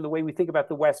reimagine the way we think about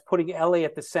the West, putting LA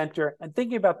at the center and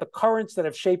thinking about the currents that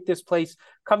have shaped this place,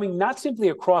 coming not simply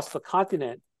across the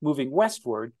continent, moving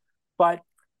westward, but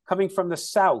coming from the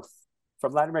South,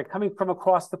 from Latin America, coming from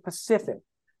across the Pacific,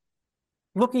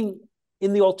 looking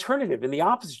in the alternative, in the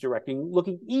opposite direction,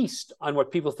 looking east on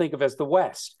what people think of as the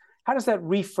West. How does that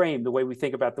reframe the way we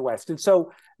think about the West? And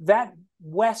so that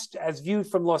West as viewed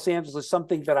from Los Angeles is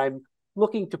something that I'm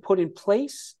looking to put in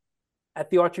place at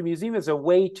the Autry Museum as a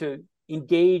way to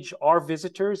engage our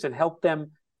visitors and help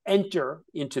them enter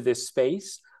into this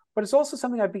space. But it's also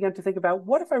something I've begun to think about.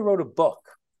 What if I wrote a book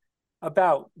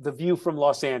about the view from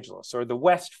Los Angeles or the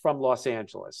West from Los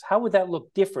Angeles? How would that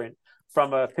look different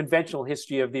from a conventional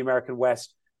history of the American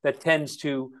West that tends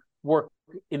to work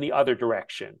in the other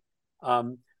direction?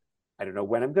 I don't know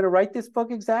when I'm going to write this book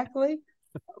exactly,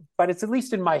 but it's at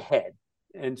least in my head.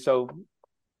 And so,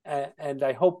 and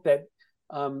I hope that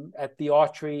at the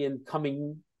Autry in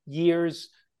coming years,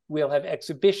 we'll have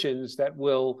exhibitions that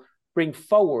will bring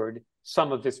forward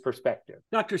some of this perspective.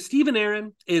 Dr. Stephen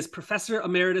Aron is Professor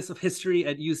Emeritus of History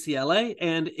at UCLA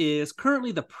and is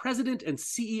currently the President and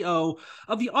CEO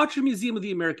of the Autry Museum of the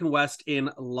American West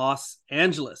in Los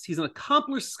Angeles. He's an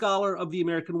accomplished scholar of the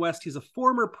American West. He's a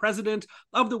former president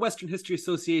of the Western History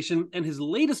Association, and his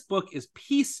latest book is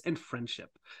Peace and Friendship,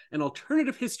 an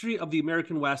alternative history of the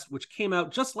American West, which came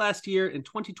out just last year in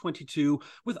 2022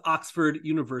 with Oxford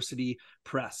University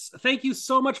Press. Thank you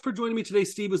so much for joining me today,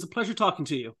 Steve. It was a pleasure talking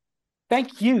to you.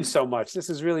 Thank you so much. This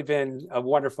has really been a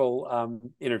wonderful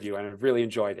interview, and I've really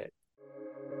enjoyed it.